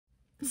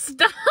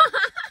Stop.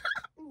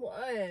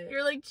 What?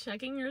 You're like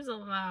checking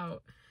yourself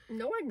out.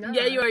 No, I'm not.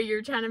 Yeah, you are.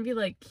 You're trying to be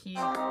like cute.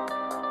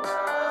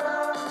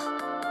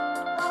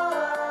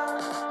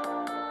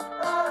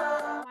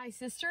 My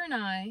sister and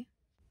I.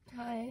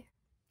 Hi.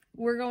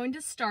 We're going to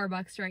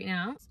Starbucks right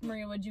now.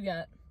 Maria, what'd you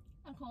get?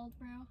 A cold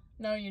brew.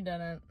 No, you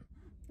didn't.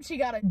 She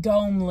got a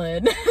Dome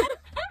lid.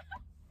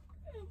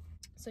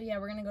 So yeah,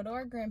 we're gonna go to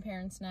our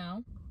grandparents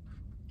now.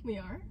 We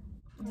are?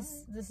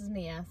 This is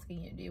me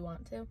asking you, do you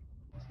want to?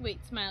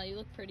 Wait, Smiley, you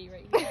look pretty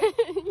right here.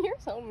 You're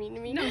so mean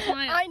to me. No,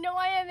 Smiley. I know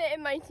I have it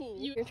in my team.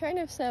 You're trying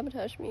to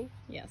sabotage me.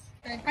 Yes.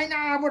 I know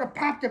I would have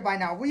popped it by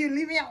now. Will you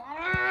leave me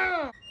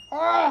out?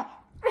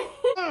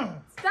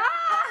 Stop!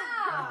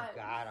 Oh,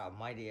 God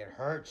almighty, it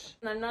hurts.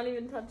 I'm not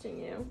even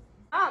touching you.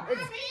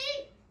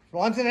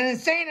 One's in an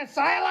insane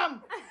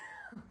asylum!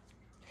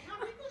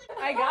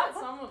 I got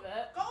some of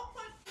it.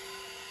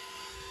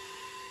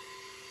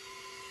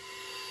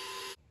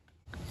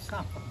 Son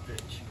of a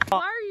bitch. Why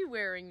are you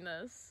wearing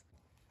this?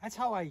 That's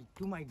how I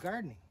do my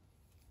gardening.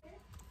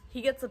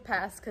 He gets a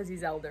pass because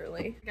he's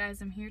elderly.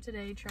 Guys, I'm here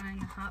today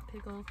trying a hot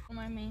pickle. Don't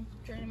mind me.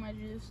 Draining my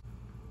juice.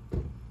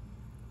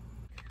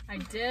 I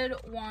did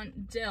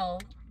want dill,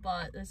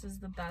 but this is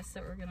the best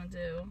that we're gonna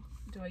do.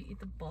 Do I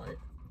eat the butt?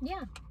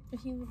 Yeah,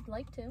 if you would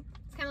like to.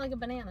 It's kind of like a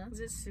banana. Is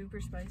it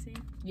super spicy?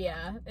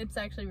 Yeah, it's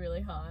actually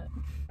really hot.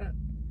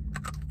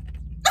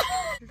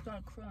 It's got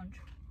a crunch.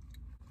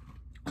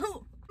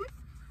 Oh!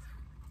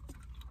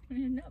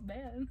 Not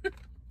bad.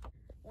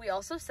 We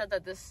also said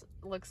that this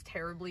looks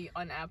terribly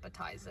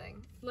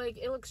unappetizing. Like,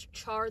 it looks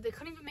charred. They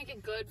couldn't even make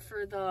it good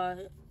for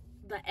the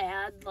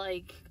ad,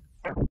 like...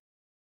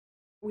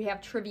 We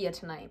have trivia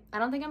tonight. I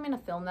don't think I'm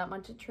gonna film that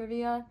much of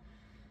trivia.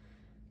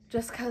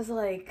 Just cause,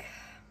 like,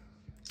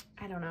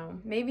 I don't know.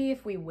 Maybe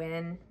if we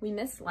win. We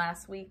missed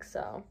last week,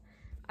 so...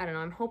 I don't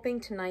know. I'm hoping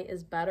tonight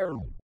is better.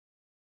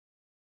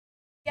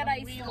 Get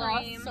ice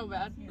cream. So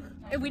bad.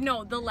 We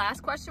know the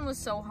last question was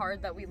so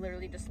hard that we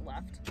literally just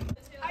left.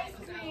 Ice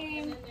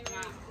cream.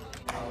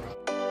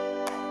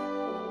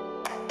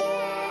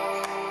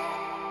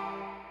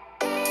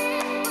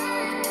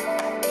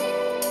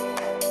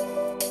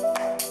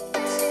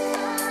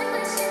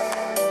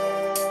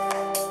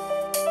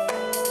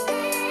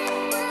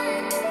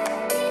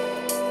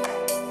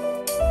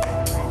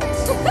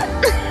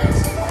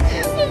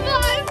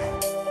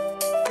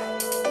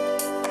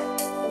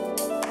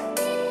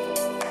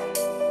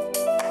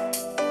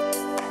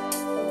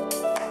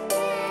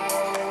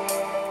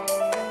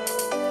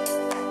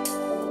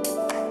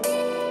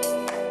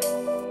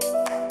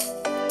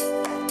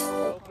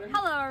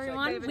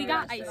 We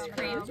got ice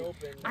cream.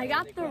 I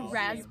got the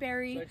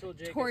raspberry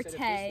torte.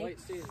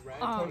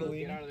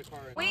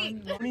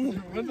 Wait.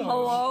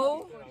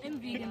 Hello? I'm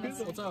vegan.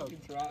 What's up?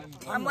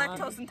 I'm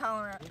lactose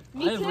intolerant.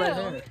 Me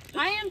too.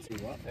 I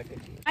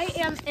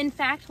am in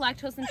fact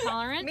lactose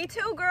intolerant. Me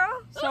too,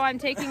 girl. So I'm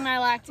taking my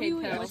lactate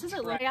pill. What does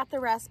it look? I got the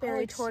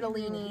raspberry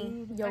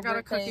tortellini yogurt. I got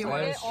a cookie thing.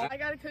 one. I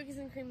got a cookies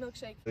and cream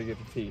milkshake. They get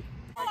the tea.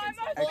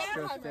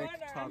 Extra thick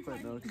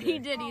chocolate milkshake. He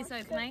did. He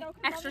said tonight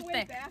extra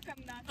thick.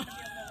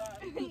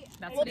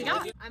 That's what he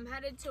got. I'm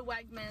headed to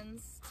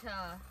Wegmans to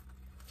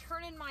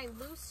turn in my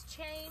loose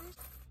change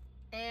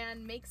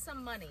and make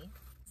some money.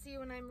 See you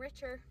when I'm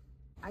richer.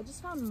 I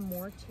just found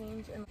more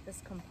change in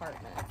this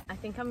compartment. I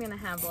think I'm gonna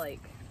have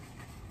like,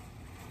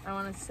 I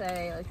want to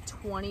say like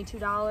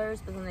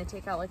 $22, but then they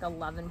take out like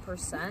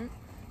 11%.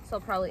 So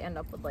I'll probably end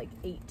up with like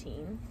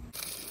 18.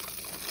 It's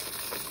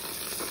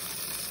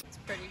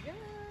pretty good.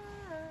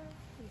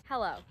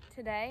 Hello,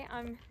 today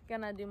I'm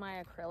gonna do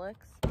my acrylics.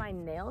 My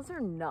nails are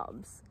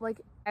nubs. Like,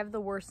 I have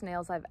the worst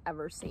nails I've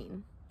ever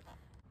seen.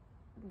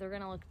 They're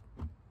gonna look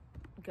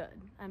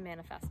good. I'm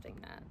manifesting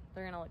that.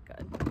 They're gonna look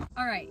good.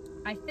 All right,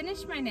 I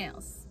finished my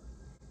nails.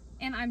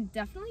 And I'm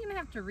definitely gonna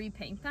have to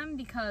repaint them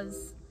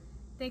because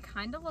they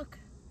kind of look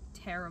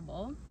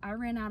terrible. I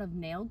ran out of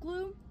nail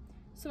glue.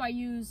 So I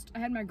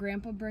had my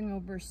grandpa bring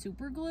over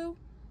super glue.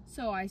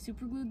 So I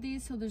super glued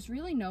these, so there's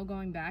really no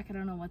going back. I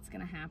don't know what's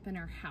gonna happen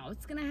or how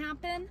it's gonna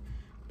happen.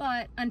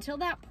 But until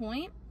that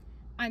point,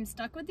 I'm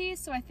stuck with these,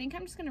 so I think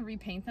I'm just gonna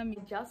repaint them.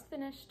 I just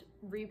finished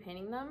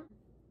repainting them.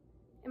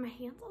 And my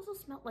hands also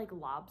smelled like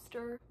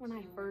lobster when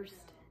I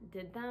first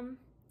did them.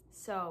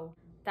 So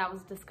that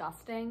was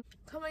disgusting.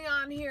 Coming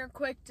on here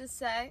quick to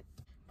say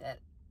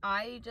that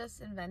I just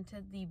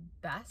invented the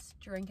best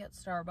drink at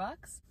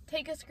Starbucks.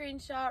 Take a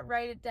screenshot,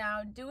 write it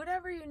down, do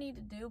whatever you need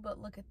to do, but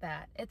look at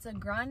that. It's a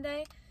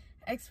grande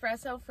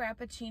espresso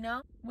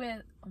frappuccino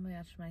with, oh my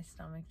gosh, my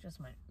stomach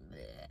just went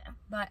bleh.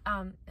 But it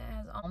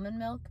has almond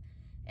milk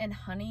and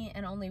honey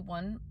and only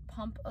one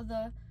pump of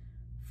the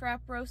frap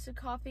roasted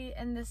coffee,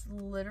 and this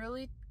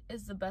literally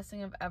is the best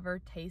thing I've ever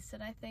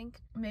tasted. I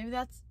think maybe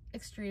that's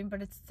extreme,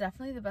 but it's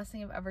definitely the best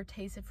thing I've ever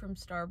tasted from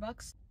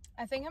Starbucks.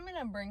 I think I'm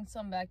gonna bring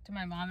some back to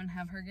my mom and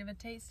have her give a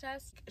taste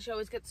test. She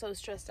always gets so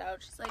stressed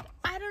out. She's like,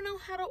 I don't know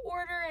how to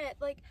order it.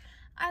 Like,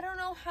 I don't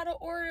know how to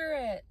order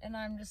it. And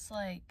I'm just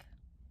like,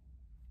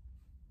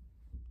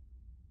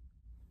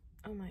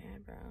 oh my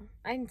eyebrow.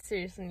 I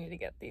seriously need to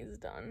get these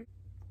done.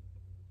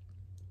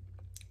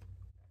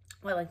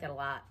 Oh, I like that a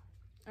lot.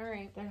 All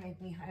right. That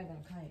make me higher than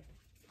a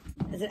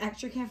kite. Is it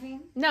extra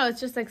caffeine? No, it's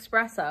just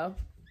espresso.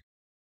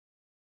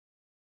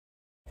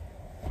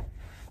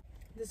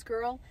 This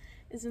girl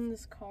is in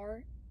this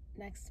car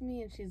next to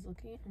me and she's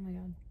looking. Oh my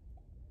God.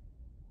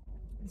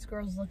 This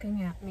girl's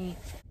looking at me.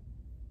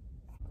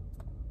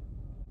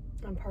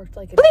 I'm parked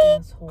like an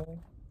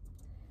asshole.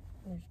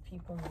 There's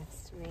people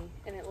next to me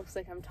and it looks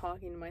like I'm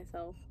talking to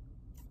myself.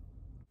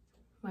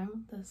 Why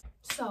won't this?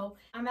 So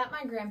I'm at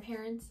my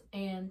grandparents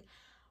and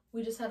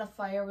we just had a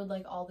fire with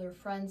like all their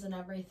friends and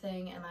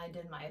everything, and I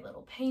did my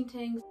little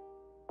paintings.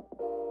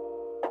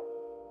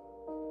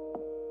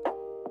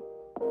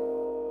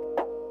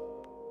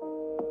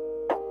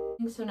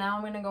 So now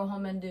I'm gonna go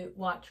home and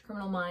watch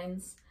Criminal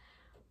Minds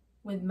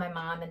with my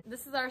mom. And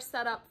this is our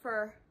setup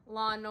for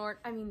Law and Order.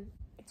 I mean,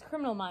 it's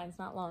Criminal Minds,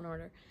 not Law and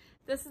Order.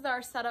 This is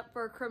our setup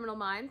for Criminal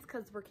Minds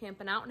because we're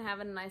camping out and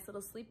having a nice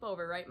little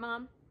sleepover, right,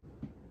 Mom?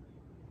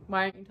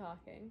 Why aren't you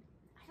talking?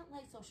 I don't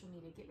like social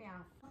media. Get me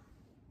off.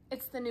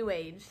 It's the new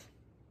age.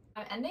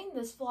 I'm ending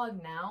this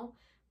vlog now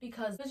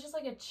because it was just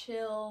like a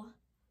chill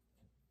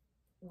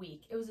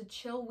week. It was a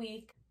chill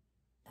week.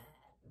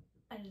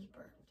 I just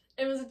burped.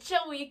 It was a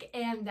chill week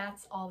and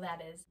that's all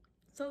that is.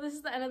 So this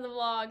is the end of the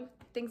vlog.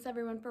 Thanks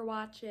everyone for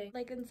watching.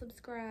 Like and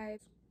subscribe.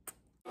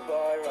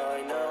 Bye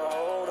right now,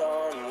 hold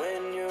on.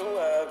 When you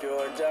have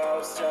your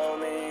doubts, tell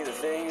me the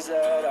things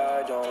that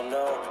I don't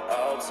know.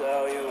 I'll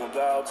tell you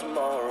about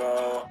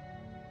tomorrow.